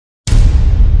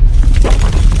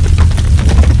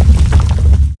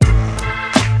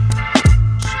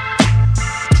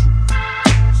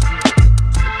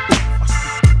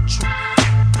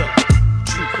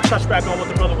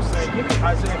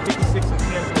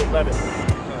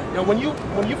11. Now, when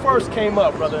you first came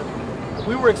up, brother,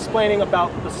 we were explaining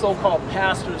about the so-called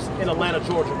pastors in Atlanta,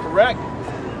 Georgia, correct?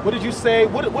 What did you say?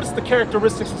 What is the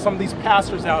characteristics of some of these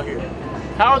pastors out here?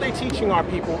 How are they teaching our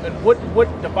people, and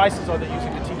what devices are they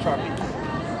using to teach our people?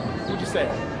 What would you say?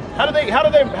 How do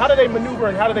they maneuver,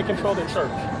 and how do they control their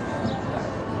church?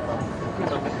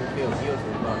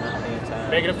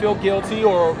 Making them feel guilty,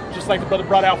 or just like the brother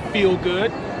brought out, feel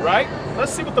good, right?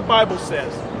 Let's see what the Bible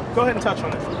says. Go ahead and touch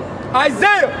on it.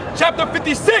 Isaiah chapter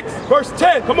 56, verse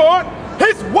 10. Come on.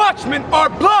 His watchmen are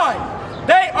blind.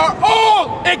 They are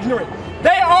all ignorant.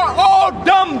 They are all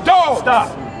dumb dogs.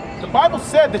 Stop. The Bible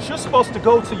said that you're supposed to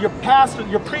go to your pastor,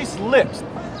 your priest's lips,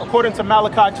 according to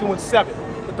Malachi 2 and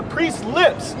 7. But the priest's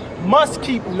lips must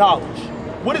keep knowledge.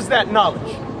 What is that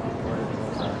knowledge?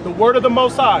 The word of the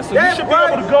Most High. So you should be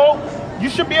able to go. You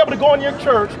should be able to go in your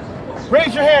church,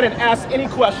 raise your hand, and ask any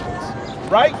questions,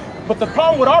 right? But the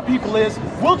problem with our people is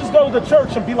we'll just go to the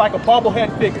church and be like a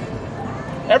bobblehead figure.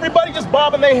 Everybody just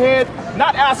bobbing their head,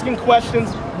 not asking questions.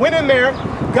 Went in there,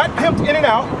 got pimped in and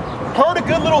out, heard a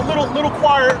good little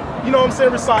choir, you know what I'm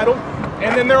saying, recital,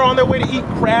 and then they're on their way to eat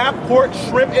crab, pork,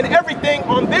 shrimp, and everything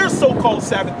on their so-called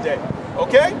Sabbath day.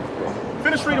 Okay?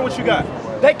 Finish reading what you got.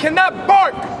 They cannot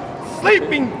bark,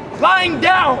 sleeping, lying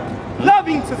down,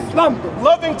 loving to slumber.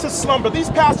 Loving to slumber.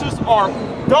 These pastors are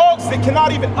dogs that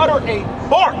cannot even utter a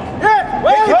bark. Yeah,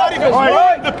 they cannot even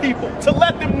warn the people to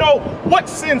let them know what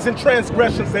sins and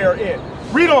transgressions they are in.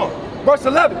 Read on. Verse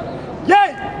 11.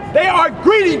 Yea, they are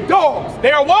greedy dogs.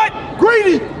 They are what?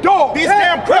 Greedy dogs. These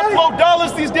damn Creflo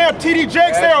dollars, these damn TD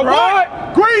Jakes, they are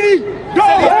what? Greedy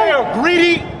dogs. They are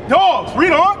greedy dogs.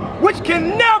 Read on. Which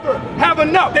can never have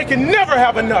enough. They can never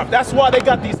have enough. That's why they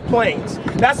got these planes.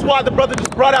 That's why the brother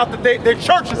just brought out that their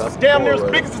churches is damn near as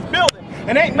big as this building.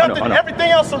 And ain't nothing,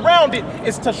 everything else around it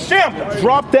is to shambles.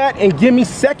 Drop that and give me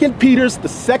 2 Peter's, the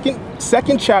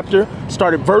second chapter,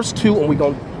 start at verse 2, and we're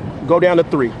going to go down to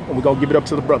 3, and we're going to give it up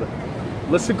to the brother.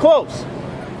 Listen close.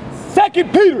 2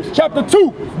 Peter chapter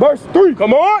 2, verse 3.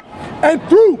 Come on. And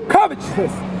through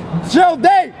covetousness shall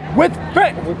they with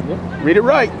fame. Read it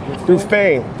right. Through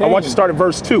fame. I want you to start at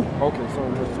verse 2. Okay,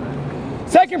 sorry,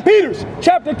 verse 2. 2 Peter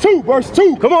chapter 2, verse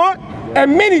 2. Come on.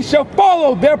 And many shall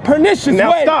follow their pernicious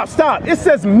ways. Now stop. It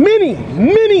says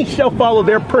many shall follow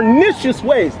their pernicious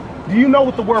ways. Do you know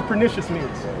what the word pernicious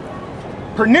means?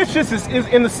 Pernicious is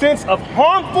in the sense of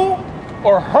harmful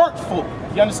or hurtful.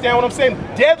 You understand what I'm saying?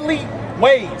 Deadly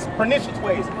ways, pernicious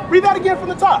ways. Read that again from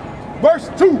the top. Verse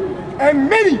 2. And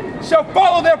many shall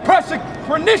follow their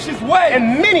pernicious ways.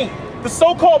 And many, the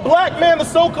so-called black man, the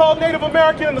so-called Native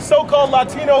American, and the so-called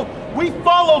Latino, we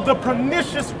follow the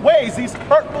pernicious ways, these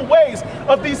hurtful ways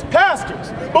of these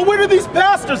pastors. But where do these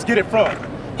pastors get it from?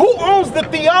 Who owns the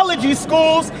theology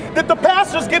schools that the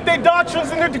pastors get their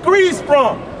doctrines and their degrees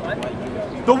from?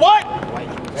 The what?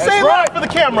 Say it right for the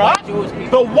camera.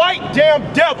 The white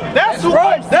damn devil. That's who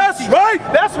owns. That's right.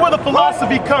 That's where the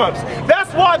philosophy comes.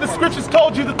 That's why the scriptures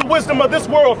told you that the wisdom of this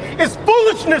world is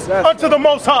foolishness unto the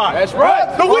Most High. That's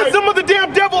right. The wisdom of the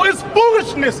damn devil is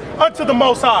foolishness unto the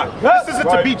Most High. This isn't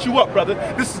to beat you up, brother.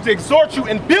 This is to exhort you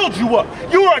and build you up.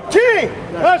 You are a king.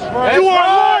 That's right. You are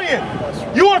a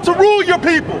lion. You are to rule your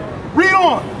people. Read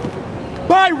on.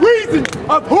 By reason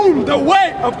of whom the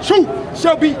way of truth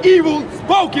shall be evil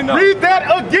spoken of. Read that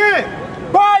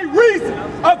again. By reason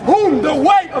of whom the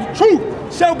way of truth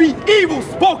shall be evil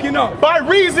spoken of. By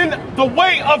reason the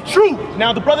way of truth.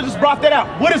 Now the brother just brought that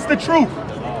out. What is the truth?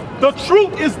 The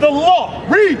truth is the law.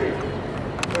 Read.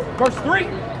 Verse 3.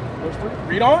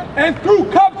 Read on. And through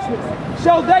covetousness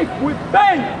shall they with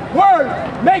vain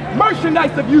words make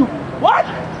merchandise of you. What?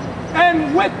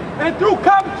 And through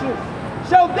covetousness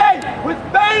shall they with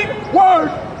vain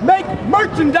words make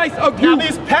merchandise of you. Now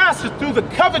these pastors, through the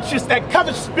covetous, that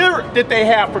covetous spirit that they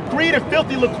have for greed and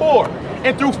filthy liquor,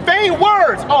 and through vain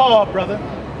words, oh brother,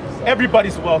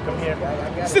 everybody's welcome here.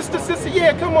 Sister,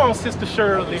 yeah, come on, Sister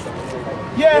Shirley.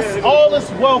 Yes, all is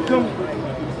welcome.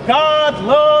 God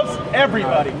loves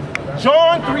everybody.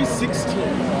 John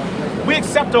 3:16. We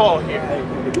accept all here.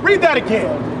 Read that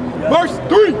again. Verse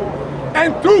 3.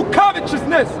 And through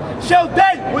covetousness shall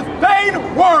they with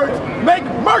vain words make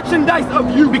merchandise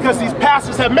of you. Because these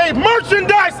pastors have made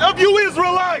merchandise of you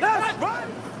Israelites. That's right.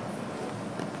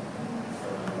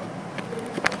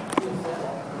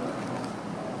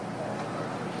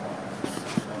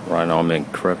 Right now I'm in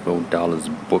Creflo Dollar's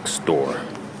bookstore.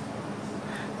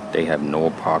 They have no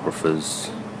apocryphas,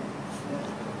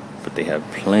 but they have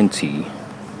plenty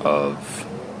of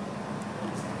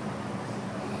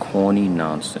corny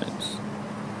nonsense.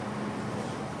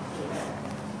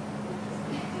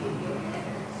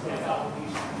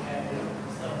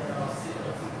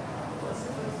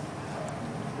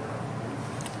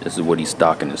 This is what he's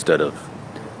stocking instead of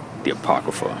the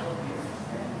Apocrypha.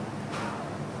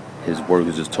 His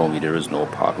workers just told me there is no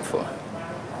Apocrypha.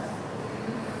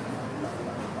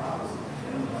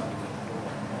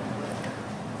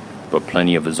 But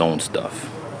plenty of his own stuff.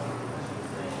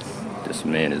 This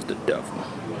man is the devil.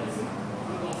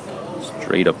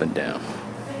 Straight up and down.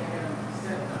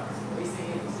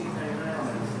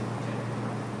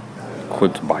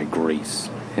 Equipped by grace.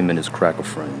 Him and his cracker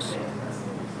friends.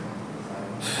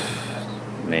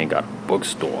 Man got a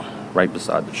bookstore right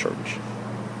beside the church.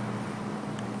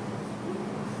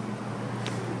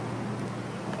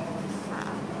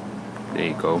 There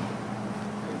you go.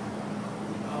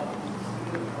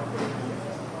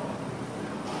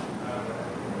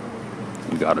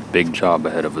 We got a big job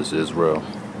ahead of us, Israel.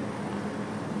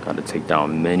 Got to take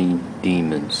down many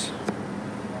demons.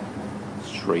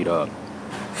 Straight up.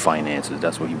 Finances,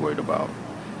 that's what he worried about.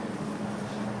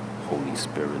 Holy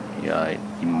Spirit, yeah, right.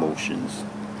 Emotions.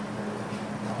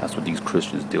 That's what these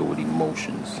Christians deal with,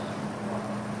 emotions.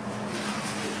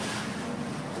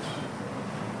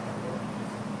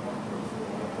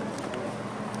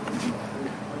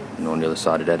 And on the other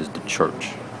side of that is the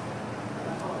church.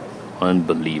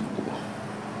 Unbelievable.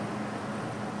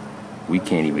 We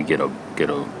can't even get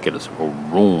us a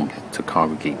room to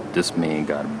congregate. This man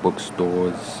got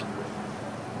bookstores,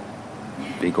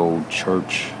 big old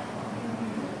church,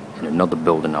 and another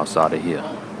building outside of here,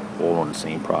 all on the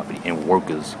same property, and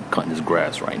workers cutting his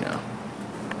grass right now.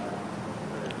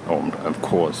 Oh, of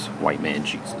course, white man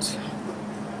Jesus.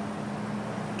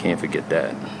 Can't forget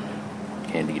that.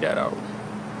 Can't leave that out.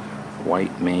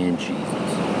 White man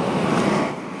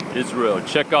Jesus. Israel,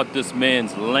 check out this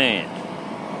man's land.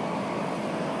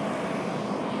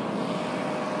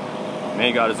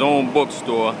 Man got his own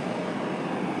bookstore.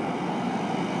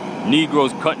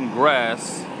 Negroes cutting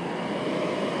grass.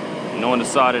 And on the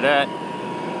side of that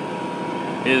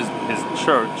is his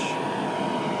church.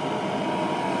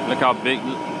 Look how big.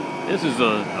 This is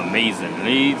amazing.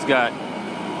 He's got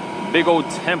big old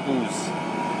temples.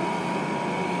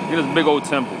 Look at this big old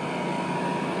temple.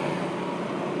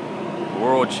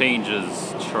 World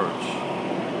Changers Church.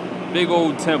 Big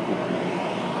old temple.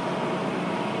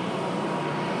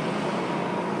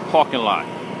 Parking lot.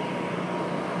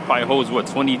 Probably holds what,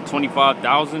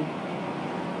 25,000?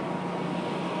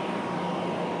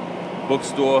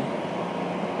 Bookstore.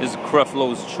 This is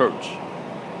Creflo's church.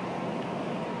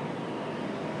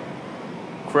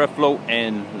 Creflo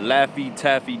and Laffy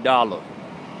Taffy Dollar.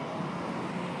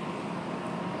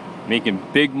 Making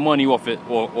big money off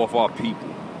our people.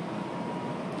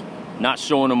 Not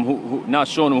showing them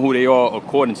who they are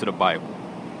according to the Bible.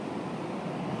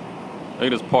 Look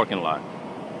at this parking lot.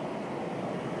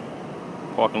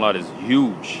 Parking lot is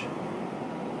huge.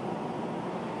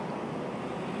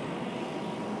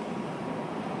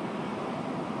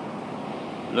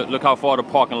 Look how far the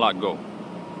parking lot go.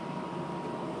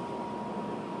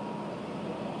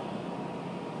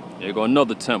 There go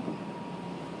another temple.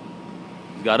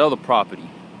 He's got other property.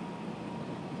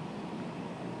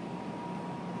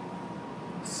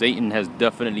 Satan has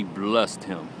definitely blessed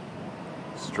him.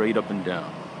 Straight up and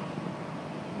down.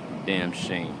 Damn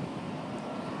shame.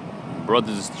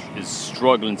 Brothers is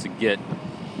struggling to get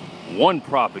one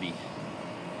property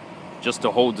just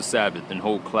to hold the Sabbath and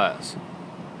hold class.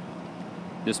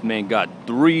 This man got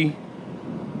 3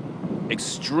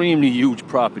 extremely huge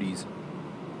properties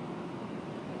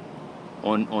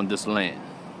on this land.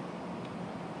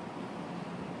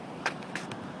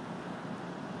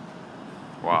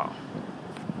 Wow.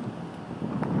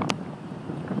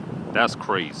 That's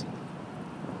crazy.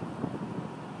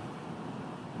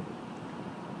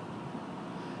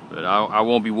 But I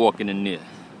won't be walking in there.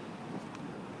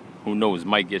 Who knows,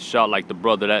 might get shot like the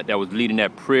brother that was leading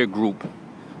that prayer group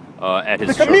at his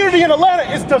church. The community in Atlanta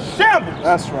is the shambles.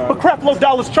 That's right. But Creflo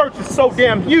Dollar's church is so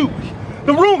damn huge.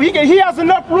 The room, he has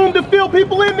enough room to fill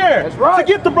people in there. That's right.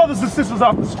 To get the brothers and sisters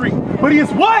off the street. But he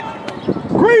is what?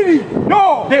 Greedy.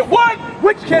 No. They're what?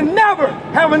 Which can never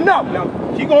have enough.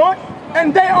 Now, keep going.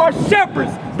 And they are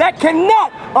shepherds that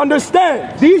cannot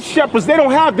understand. These shepherds, they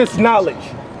don't have this knowledge.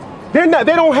 They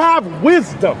don't have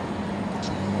wisdom.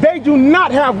 They do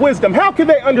not have wisdom. How can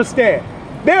they understand?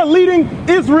 They're leading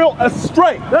Israel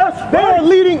astray. They are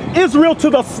leading Israel to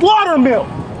the slaughter mill.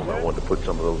 I wanted to put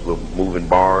some of those little moving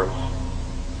bars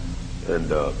and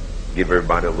give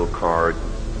everybody a little card.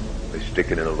 They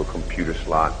stick it in a little computer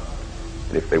slot.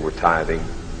 And if they were tithing,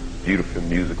 beautiful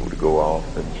music would go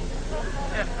off. And,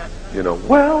 you know,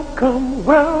 welcome,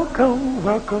 welcome,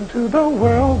 welcome to the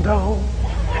world, dome.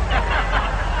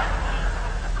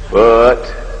 But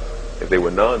if they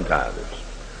were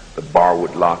non-tithers, the bar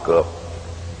would lock up,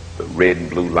 the red and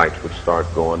blue lights would start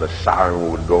going, a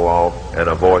siren would go off, and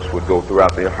a voice would go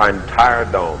throughout the entire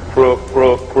dome. Crook,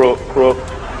 crook, crook, crook.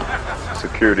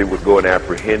 Security would go and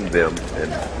apprehend them,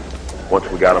 and once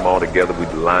we got them all together,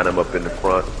 we'd line them up in the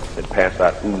front and pass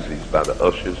out Uzis by the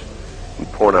ushers.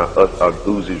 We'd point our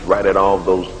Uzis right at all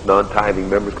those non-tithing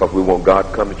members because we want God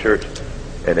to come to church.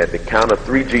 And at the count of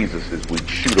 3 Jesuses, we'd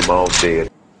shoot them all dead.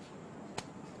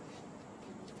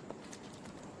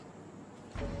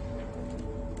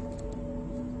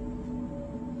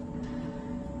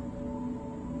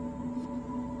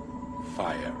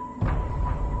 Fire.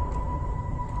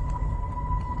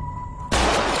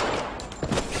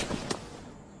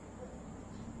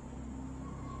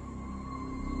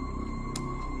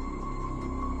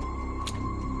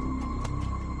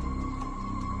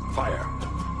 Fire.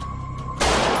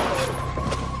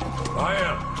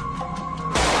 Fire.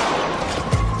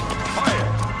 Fire.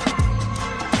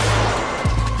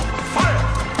 Fire.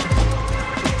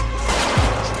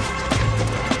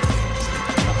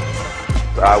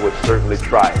 I would certainly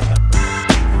try it.